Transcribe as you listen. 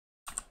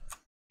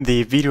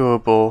the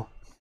Vetoable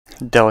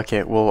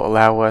delegate will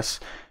allow us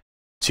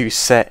to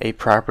set a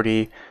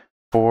property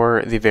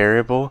for the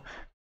variable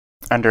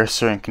under a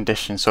certain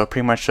condition. So it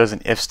pretty much does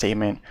an if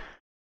statement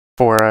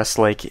for us,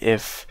 like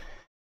if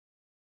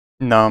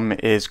num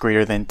is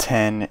greater than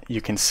 10,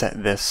 you can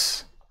set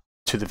this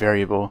to the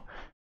variable.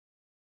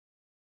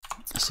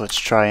 So let's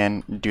try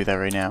and do that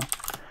right now.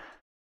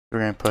 We're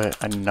going to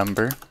put a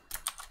number,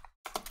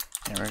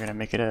 and we're going to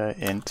make it an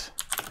int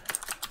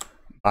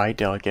by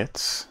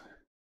delegates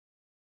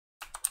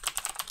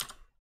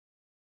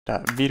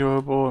dot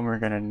vetoable, and we're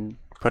going to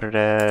put it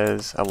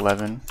as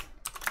 11.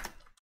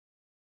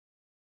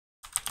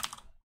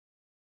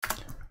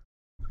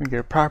 We get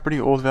a property,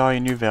 old value,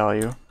 new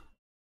value,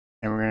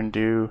 and we're going to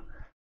do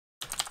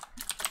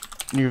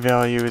new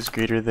value is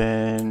greater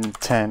than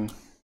 10.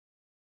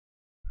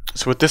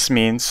 So what this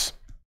means,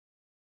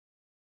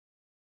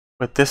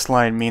 what this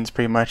line means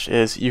pretty much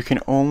is you can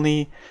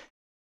only,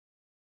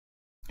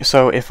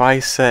 so if I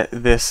set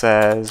this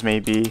as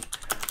maybe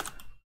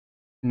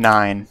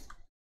 9,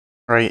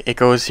 right, it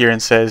goes here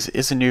and says,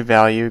 is a new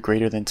value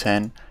greater than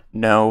 10?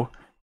 No,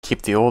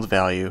 keep the old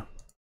value.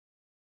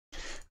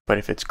 But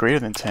if it's greater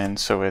than 10,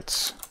 so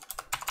it's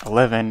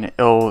 11,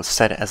 it'll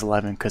set it as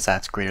 11 because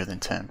that's greater than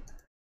 10.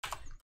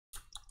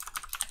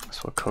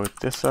 So we'll code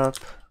this up.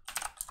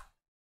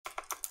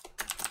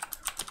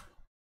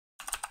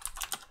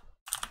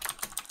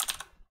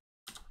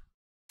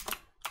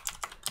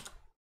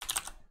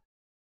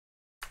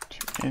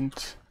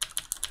 Int.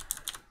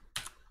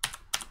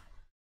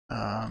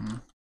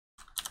 There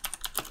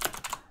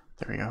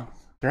we go.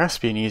 There has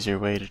to be an easier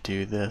way to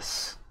do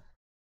this.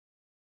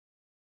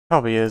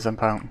 Probably is. I'm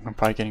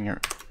probably getting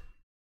it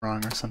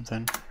wrong or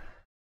something.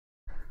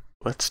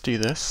 Let's do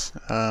this.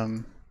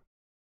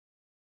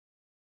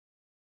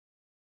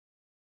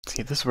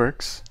 See if this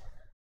works.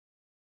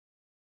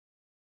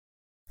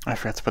 I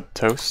forgot to put the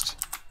toast.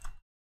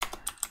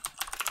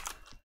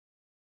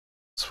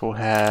 So we'll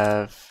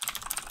have.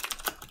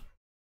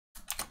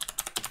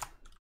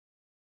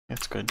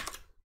 That's good.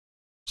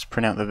 Just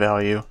print out the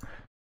value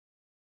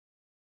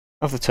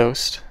of the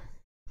toast.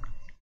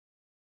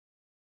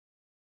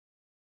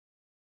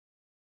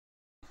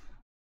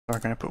 We're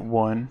going to put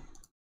 1.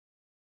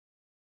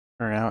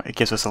 Or now it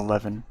gives us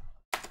 11.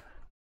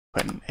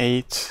 Put an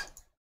 8.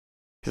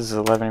 Gives us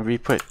 11. If we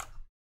put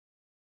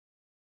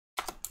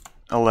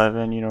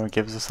 11, you know, it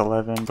gives us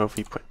 11. But if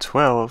we put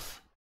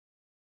 12,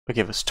 it'll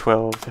give us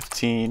 12,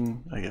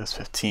 15. It'll give us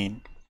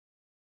 15.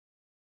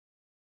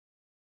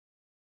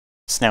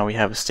 So now we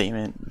have a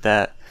statement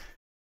that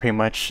pretty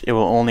much it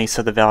will only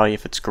set the value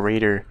if it's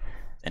greater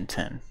than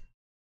 10.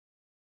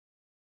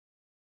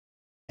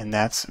 And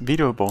that's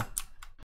Vetoable.